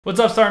What's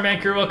up,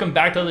 Starman crew? Welcome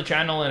back to the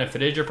channel, and if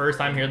it is your first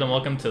time here, then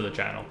welcome to the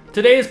channel.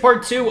 Today is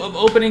part 2 of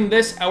opening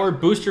our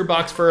booster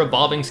box for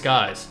Evolving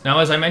Skies. Now,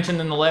 as I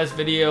mentioned in the last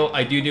video,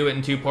 I do it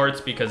in 2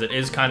 parts because it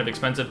is kind of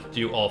expensive to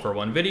do all for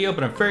one video,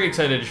 but I'm very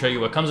excited to show you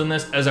what comes in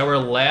this, as our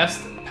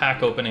last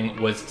pack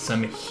opening was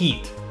some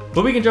heat.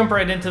 But we can jump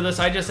right into this.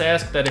 I just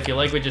ask that if you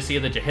like what you see,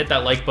 that you hit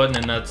that like button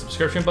and that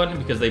subscription button,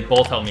 because they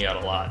both help me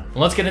out a lot. And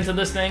let's get into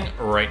this thing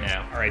right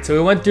now. All right, so we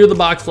went through the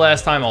box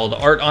last time, all the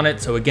art on it.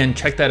 So again,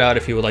 check that out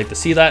if you would like to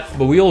see that.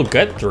 But we will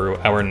get through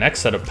our next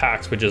set of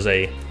packs, which is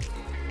a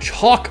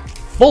chock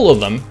full of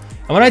them.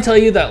 And when I tell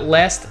you that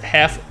last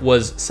half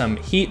was some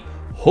heat,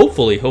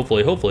 hopefully,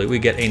 we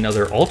get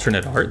another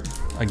alternate art.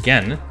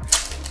 Again,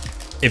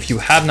 if you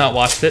have not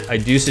watched it, I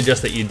do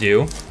suggest that you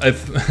do.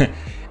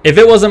 If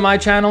it wasn't my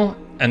channel,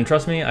 and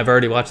trust me, I've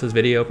already watched this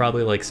video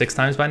probably like 6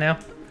 times by now,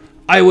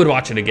 I would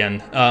watch it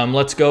again.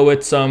 Let's go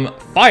with some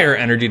fire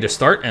energy to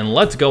start, and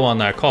let's go on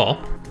that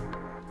call.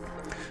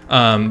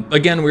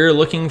 Again, we're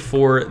looking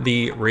for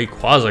the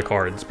Rayquaza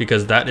cards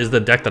because that is the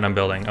deck that I'm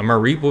building. A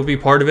Mareep will be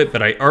part of it,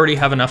 but I already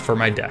have enough for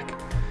my deck.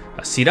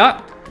 A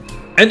Seedot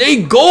and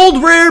a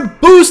gold rare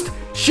boost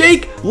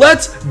shake.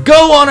 Let's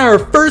go on our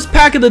first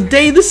pack of the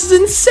day. This is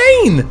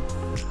insane.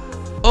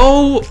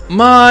 Oh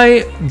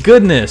my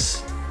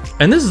goodness.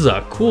 And this is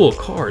a cool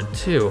card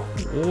too.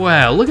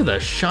 Wow, look at the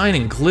shine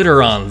and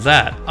glitter on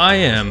that. I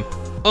am,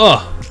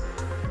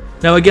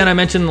 Now again, I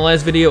mentioned in the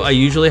last video, I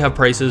usually have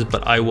prices,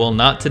 but I will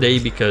not today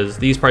because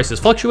these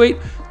prices fluctuate.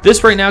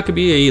 This right now could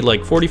be a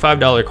like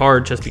 $45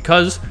 card just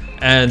because,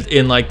 and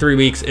in like 3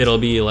 weeks, it'll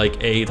be like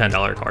a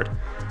 $10 card.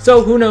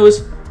 So who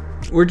knows?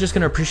 We're just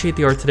gonna appreciate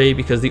the art today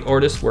because the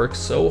artist worked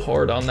so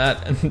hard on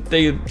that and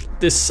they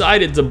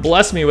decided to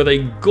bless me with a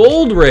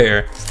gold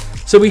rare.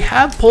 So we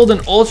have pulled an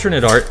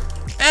alternate art,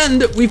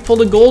 and we've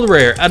pulled a gold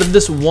rare out of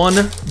this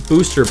one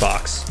booster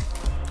box.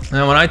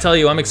 Now, when I tell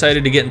you I'm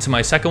excited to get into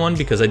my second one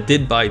because I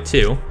did buy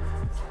 2,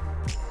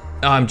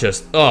 I'm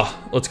just,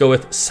 let's go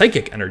with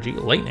Psychic Energy,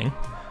 Lightning.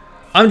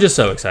 I'm just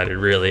so excited,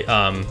 really.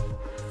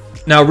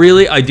 Now,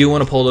 really, I do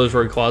want to pull those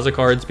Rayquaza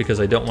cards because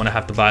I don't want to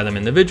have to buy them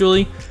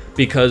individually,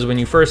 because when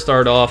you first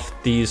start off,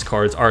 these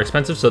cards are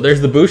expensive. So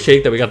there's the Boost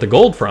Shake that we got the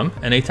gold from,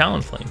 and a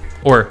Talonflame,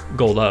 or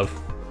gold of.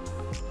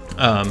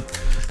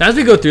 Now, as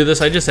we go through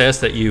this, I just ask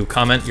that you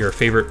comment your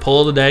favorite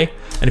pull of the day.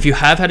 And if you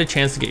have had a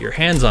chance to get your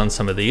hands on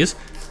some of these,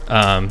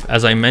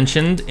 as I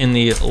mentioned in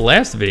the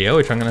last video,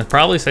 which I'm going to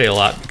probably say a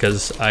lot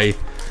because I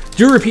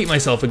do repeat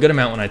myself a good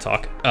amount when I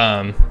talk.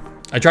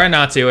 I try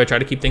not to. I try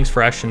to keep things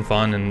fresh and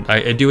fun, and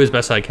I do as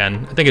best I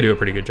can. I think I do a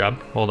pretty good job.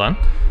 Hold on.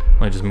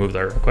 Let me just move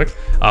there real quick.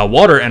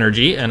 Water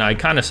Energy, and I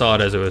kind of saw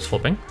it as it was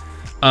flipping.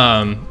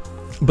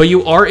 But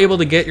you are able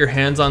to get your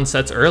hands on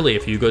sets early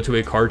if you go to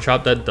a card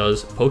shop that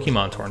does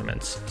Pokemon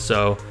tournaments.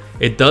 So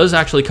it does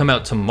actually come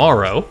out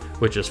tomorrow,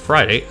 which is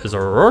Friday, as a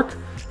Roark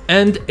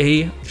and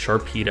a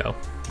Sharpedo.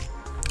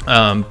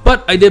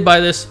 But I did buy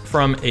this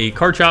from a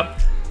card shop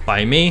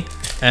by me,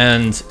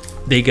 and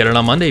they get it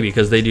on Monday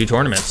because they do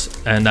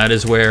tournaments. And that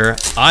is where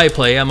I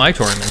play at my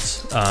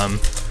tournaments.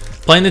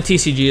 Playing the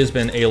TCG has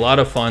been a lot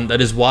of fun.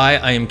 That is why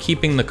I am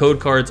keeping the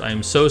code cards. I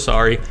am so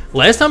sorry.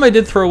 Last time I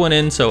did throw one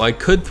in, so I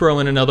could throw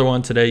in another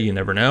one today. You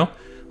never know.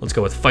 Let's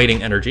go with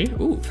Fighting Energy.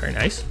 Ooh, very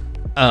nice.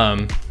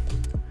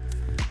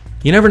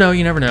 You never know,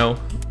 you never know.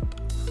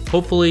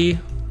 Hopefully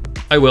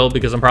I will,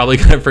 because I'm probably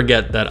going to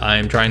forget that I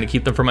am trying to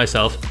keep them for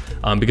myself,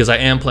 because I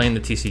am playing the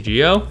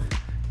TCGO.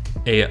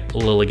 A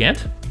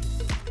Lilligant.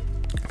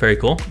 Very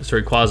cool. This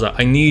Rayquaza.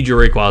 I need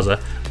your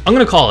Rayquaza. I'm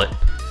going to call it.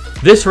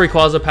 This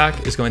Rayquaza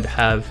pack is going to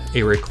have a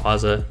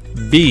Rayquaza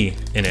V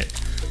in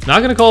it. Not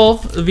going to call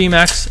the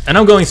VMAX, and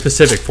I'm going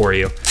specific for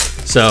you.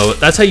 So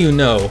that's how you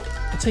know.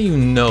 That's how you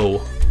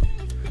know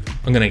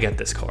I'm going to get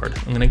this card.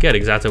 I'm going to get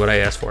exactly what I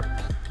asked for.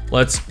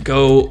 Let's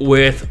go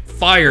with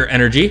Fire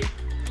Energy.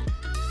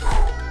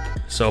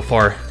 So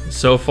far,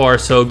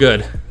 so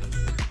good.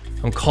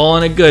 I'm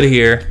calling it good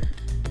here.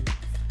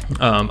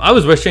 I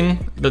was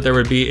wishing that there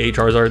would be a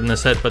Charizard in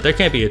this set, but there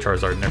can't be a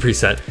Charizard in every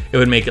set. It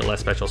would make it less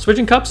special.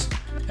 Switching Cups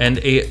and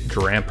a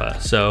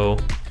Drampa. So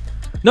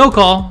no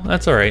call.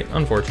 That's all right.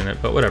 Unfortunate,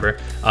 but whatever.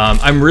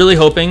 I'm really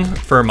hoping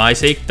for my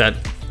sake that,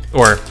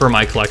 or for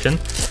my collection,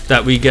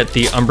 that we get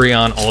the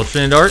Umbreon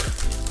alternate art.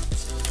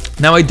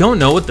 Now, I don't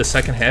know what the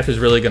second half is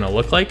really going to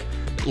look like.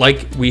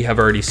 Like we have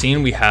already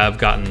seen, we have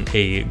gotten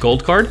a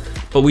gold card,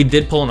 but we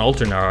did pull an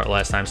alternate art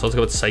last time. So let's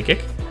go with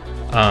Psychic.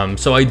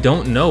 So I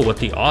don't know what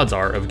the odds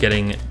are of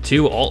getting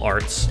 2 alt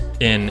arts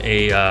in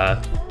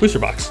a booster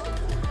box.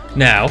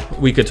 Now,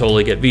 we could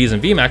totally get Vs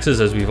and VMAXs,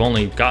 as we've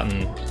only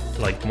gotten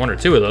like 1 or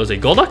 2 of those, a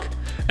Golduck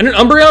and an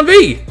Umbreon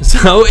V.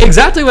 So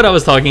exactly what I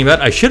was talking about.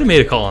 I should have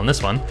made a call on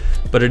this one,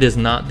 but it is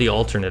not the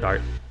alternate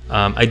art.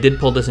 I did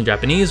pull this in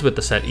Japanese with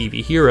the set EV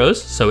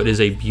Heroes, so it is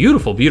a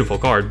beautiful, beautiful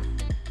card.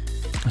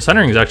 The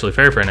centering is actually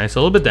very, very nice. A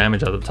little bit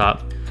damaged at the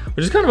top,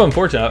 which is kind of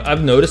unfortunate.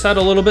 I've noticed that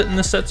a little bit in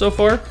this set so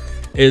far,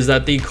 is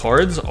that the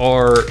cards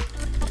are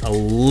a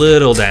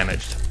little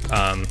damaged.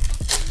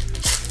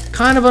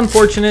 Kind of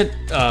unfortunate.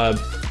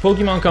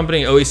 Pokemon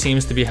Company always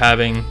seems to be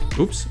having,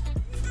 oops,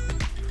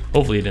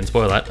 Hopefully you didn't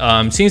spoil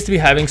that. Seems to be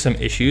having some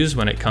issues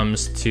when it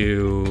comes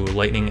to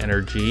Lightning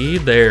Energy.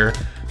 Their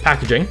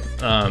packaging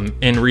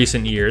in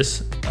recent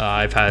years.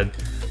 I've had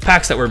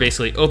packs that were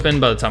basically open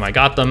by the time I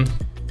got them,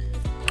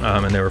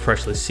 and they were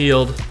freshly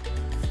sealed,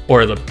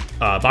 or the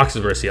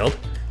boxes were sealed.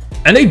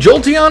 And a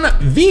Jolteon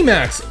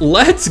VMAX,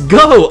 let's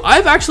go!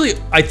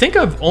 I think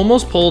I've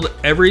almost pulled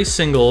every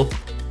single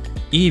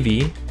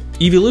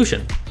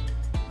evolution.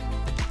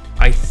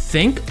 I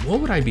think, what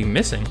would I be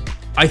missing?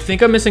 I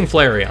think I'm missing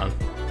Flareon.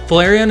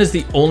 Flareon is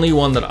the only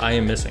one that I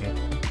am missing.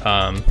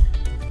 Out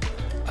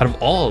of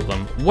all of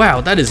them. Wow,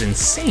 that is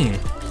insane.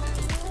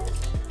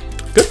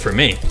 Good for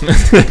me.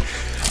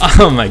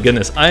 Oh my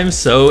goodness, I'm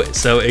so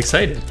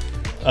excited.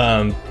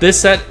 This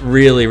set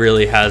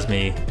really has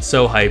me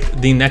so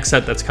hyped. The next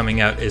set that's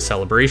coming out is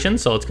Celebration,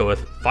 so let's go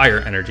with Fire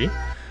Energy.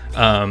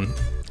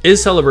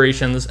 Is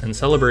Celebrations, and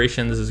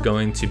Celebrations is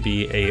going to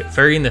be a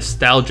very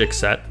nostalgic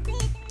set.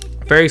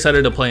 Very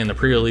excited to play in the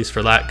pre-release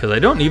for that, because I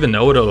don't even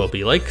know what it'll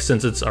be like,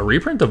 since it's a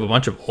reprint of a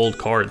bunch of old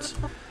cards.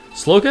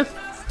 Slowkith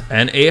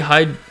and a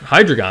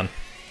Hydreigon.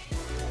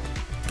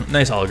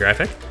 Nice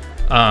holographic.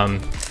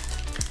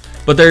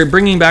 But they're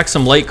bringing back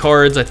some light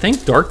cards, I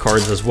think dark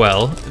cards as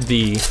well.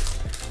 The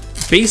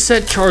base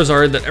set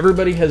Charizard that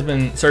everybody has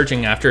been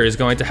searching after is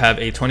going to have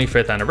a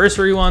 25th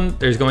anniversary one.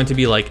 There's going to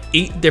be like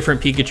 8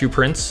 different Pikachu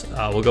prints.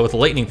 We'll go with the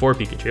Lightning 4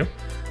 Pikachu.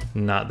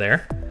 Not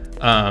there.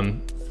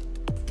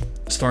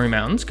 Stormy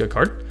Mountains, good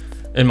card,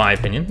 in my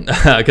opinion,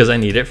 because I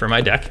need it for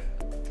my deck.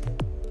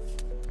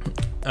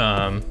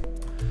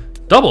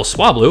 Double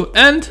Swablu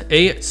and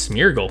a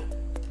Smeargle.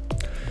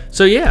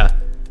 So yeah.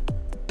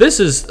 This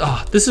is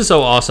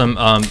so awesome.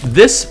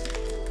 This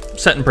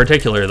set in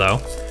particular,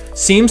 though,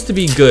 seems to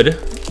be good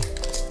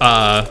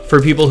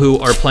for people who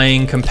are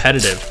playing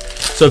competitive.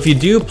 So if you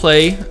do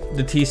play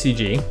the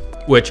TCG,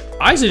 which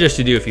I suggest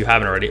you do if you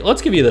haven't already,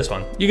 let's give you this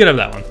one. You can have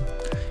that one.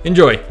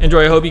 Enjoy.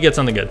 I hope you get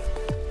something good.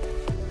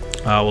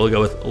 We'll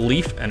go with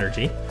Leaf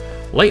Energy,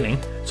 Lightning.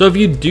 So if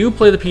you do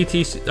play the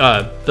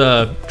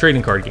the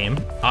trading card game,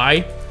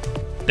 I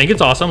think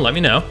it's awesome. Let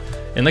me know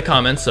in the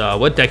comments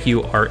what deck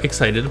you are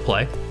excited to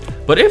play.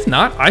 But if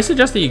not, I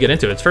suggest that you get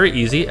into it. It's very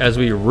easy as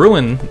we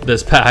ruin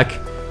this pack,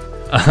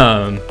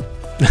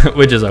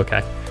 which is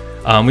okay.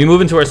 We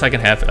move into our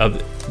second half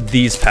of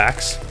these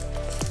packs.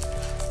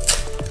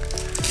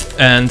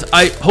 And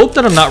I hope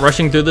that I'm not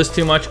rushing through this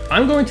too much.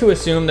 I'm going to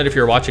assume that if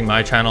you're watching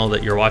my channel,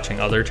 that you're watching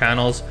other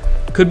channels.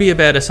 Could be a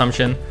bad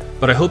assumption,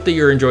 but I hope that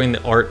you're enjoying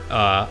the art.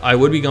 I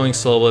would be going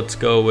slow. Let's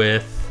go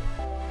with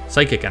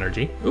Psychic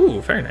Energy. Ooh,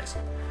 very nice.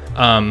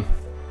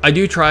 I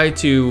do try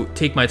to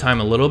take my time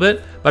a little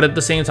bit, but at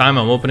the same time,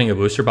 I'm opening a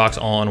booster box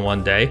all in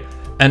one day.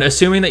 And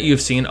assuming that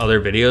you've seen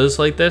other videos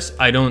like this,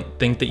 I don't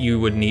think that you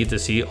would need to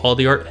see all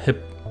the art.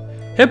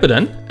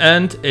 Hippowdon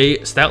and a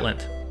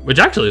Stoutland, which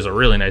actually is a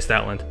really nice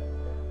Stoutland.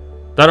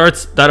 That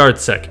art's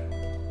sick.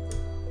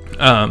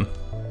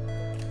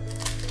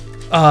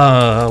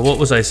 What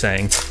was I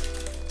saying?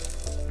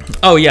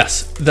 Oh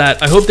yes,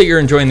 that I hope that you're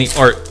enjoying the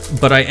art,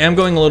 but I am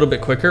going a little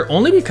bit quicker,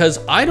 only because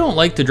I don't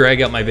like to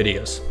drag out my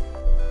videos.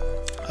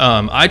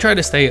 I try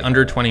to stay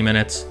under 20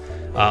 minutes,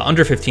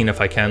 under 15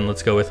 if I can.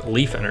 Let's go with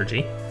Leaf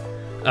Energy.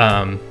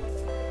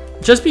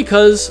 Just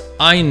because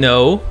I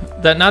know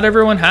that not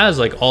everyone has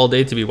like all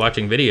day to be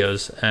watching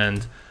videos,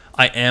 and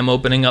I am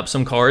opening up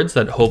some cards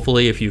that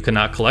hopefully, if you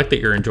cannot collect, that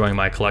you're enjoying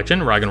my collection.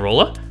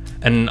 Roggenrola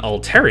and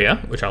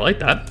Altaria, which I like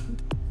that.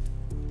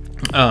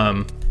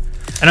 And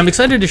I'm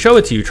excited to show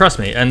it to you, trust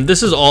me. And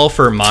this is all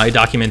for my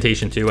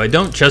documentation too. I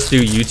don't just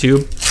do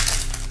YouTube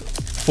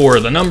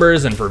for the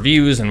numbers and for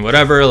views and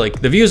whatever.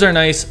 Like, the views are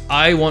nice.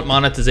 I want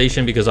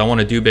monetization because I want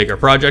to do bigger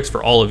projects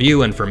for all of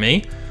you and for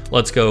me.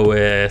 Let's go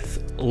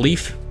with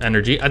Leaf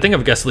Energy. I think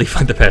I've guessed Leaf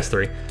like the past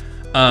 3.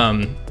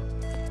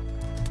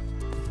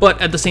 But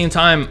at the same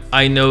time,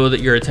 I know that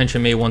your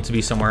attention may want to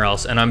be somewhere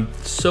else, and I'm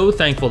so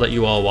thankful that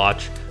you all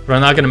watch, but I'm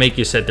not going to make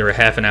you sit there a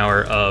half an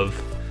hour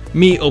of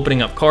me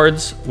opening up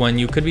cards when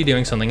you could be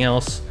doing something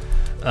else.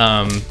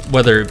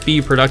 Whether it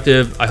be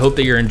productive, I hope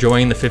that you're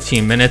enjoying the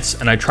 15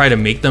 minutes, and I try to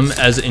make them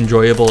as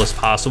enjoyable as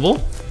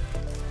possible.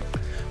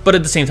 But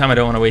at the same time, I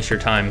don't want to waste your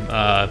time,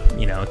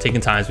 you know, taking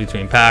times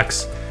between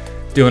packs,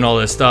 doing all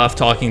this stuff,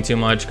 talking too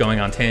much,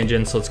 going on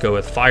tangents. Let's go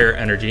with Fire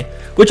Energy,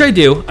 which I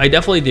do. I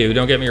definitely do.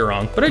 Don't get me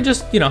wrong. But I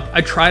just, you know, I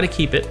try to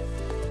keep it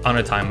on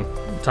a time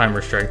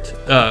restraint.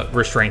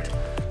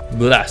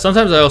 Blah.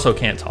 Sometimes I also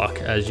can't talk,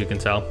 as you can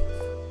tell.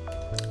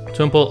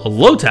 Twimple, a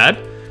Lotad,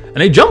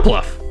 and a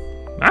Jumpluff.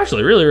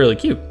 Actually, really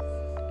cute.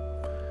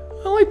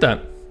 I like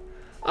that.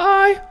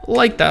 I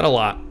like that a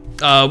lot.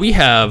 We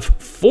have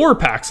 4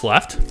 packs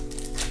left.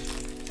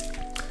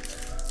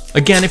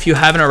 Again, if you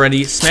haven't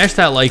already, smash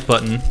that like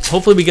button.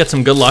 Hopefully we get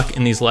some good luck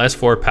in these last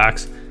 4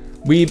 packs.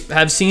 We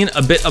have seen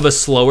a bit of a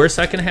slower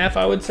second half,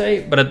 I would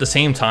say, but at the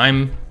same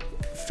time,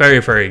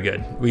 very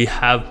good. We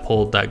have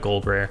pulled that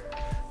gold rare.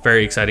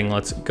 Very exciting.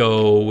 Let's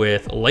go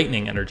with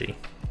Lightning Energy.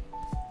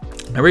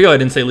 There we go. I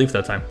didn't say Leaf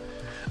that time.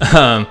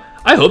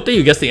 I hope that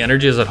you guess the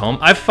energies at home.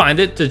 I find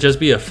it to just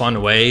be a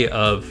fun way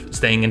of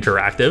staying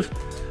interactive.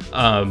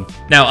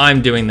 Now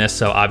I'm doing this,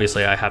 so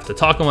obviously I have to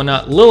talk and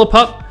whatnot.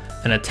 Lillipup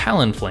and a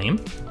Talonflame.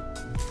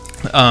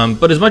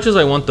 But as much as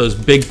I want those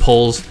big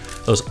pulls,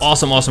 those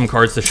awesome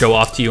cards to show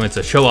off to you and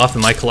to show off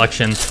in my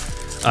collection,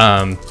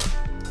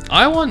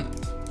 I want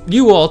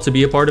you all to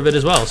be a part of it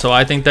as well. So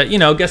I think that, you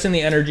know, guessing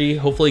the energy,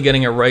 hopefully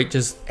getting it right,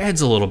 just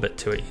adds a little bit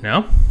to it, you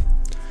know?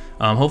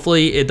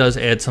 Hopefully it does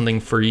add something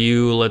for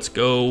you. Let's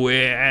go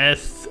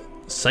with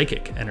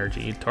Psychic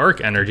Energy,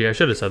 Dark Energy. I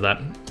should have said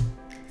that.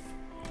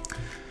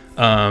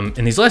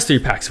 In these last 3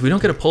 packs, if we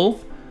don't get a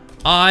pull,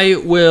 I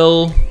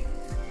will...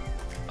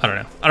 I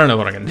don't know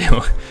what I'm gonna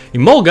do.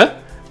 Emolga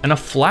and a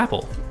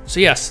Flapple. So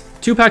yes,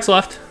 2 packs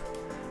left.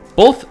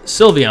 Both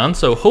Sylveon,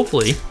 so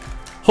hopefully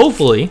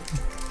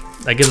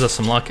that gives us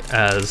some luck,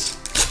 as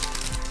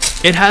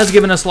it has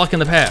given us luck in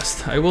the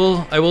past. I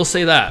will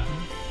say that.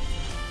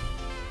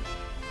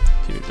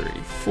 2,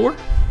 3, 4.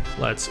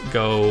 Let's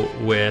go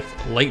with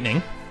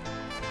Lightning.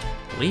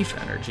 Leaf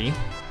Energy.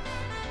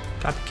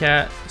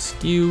 Copycat,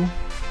 Skew.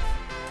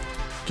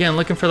 Again,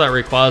 looking for that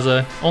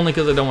Rayquaza, only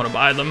because I don't want to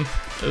buy them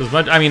as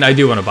much. I mean, I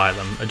do want to buy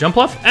them. A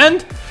Jumpluff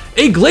and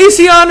a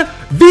Glaceon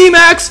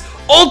VMAX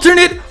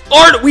alternate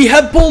art. We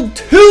have pulled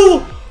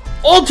 2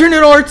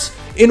 alternate arts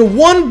in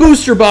 1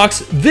 booster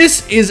box.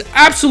 This is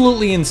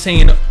absolutely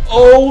insane.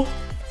 Oh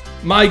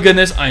my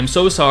goodness, I'm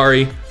so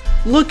sorry.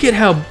 Look at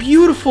how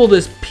beautiful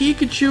this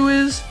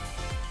Pikachu is.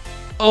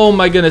 Oh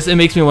my goodness, it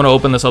makes me want to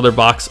open this other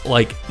box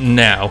like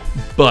now,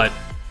 but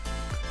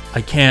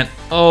I can't.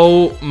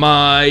 Oh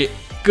my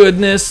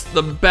goodness,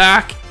 the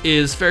back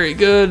is very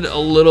good. A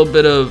little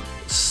bit of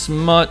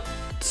smut,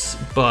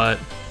 but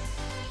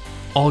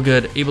all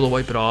good. Able to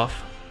wipe it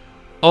off.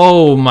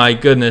 Oh my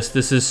goodness,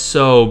 this is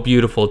so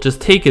beautiful.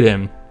 Just take it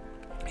in.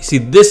 You see,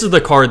 this is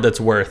the card that's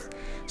worth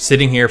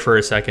sitting here for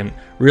a second,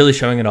 really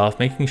showing it off,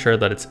 making sure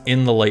that it's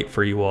in the light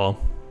for you all,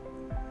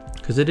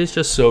 because it is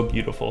just so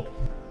beautiful.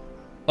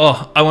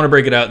 Oh, I want to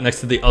break it out next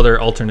to the other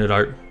alternate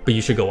art, but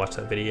you should go watch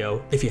that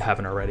video if you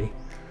haven't already.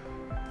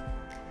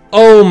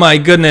 Oh my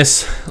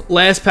goodness,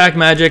 last pack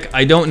magic.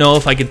 I don't know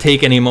if I could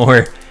take any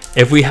more.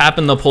 If we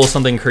happen to pull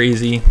something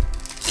crazy,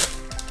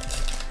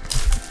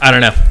 I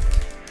don't know.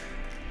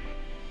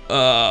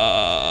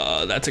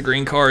 That's a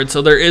green card,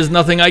 so there is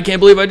nothing. I can't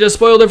believe I just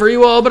spoiled it for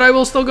you all, but I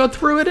will still go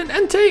through it. An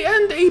Entei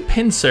and a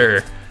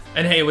Pinsir.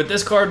 And hey, with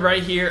this card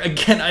right here,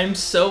 again, I'm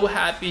so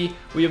happy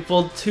we have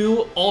pulled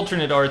 2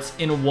 alternate arts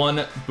in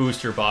 1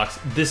 booster box.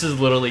 This is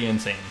literally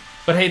insane.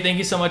 But hey, thank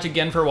you so much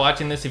again for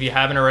watching this. If you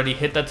haven't already,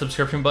 hit that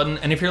subscription button.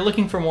 And if you're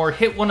looking for more,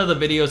 hit one of the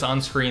videos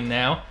on screen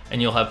now,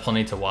 and you'll have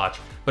plenty to watch.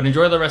 But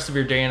enjoy the rest of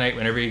your day and night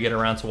whenever you get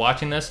around to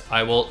watching this.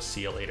 I will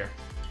see you later.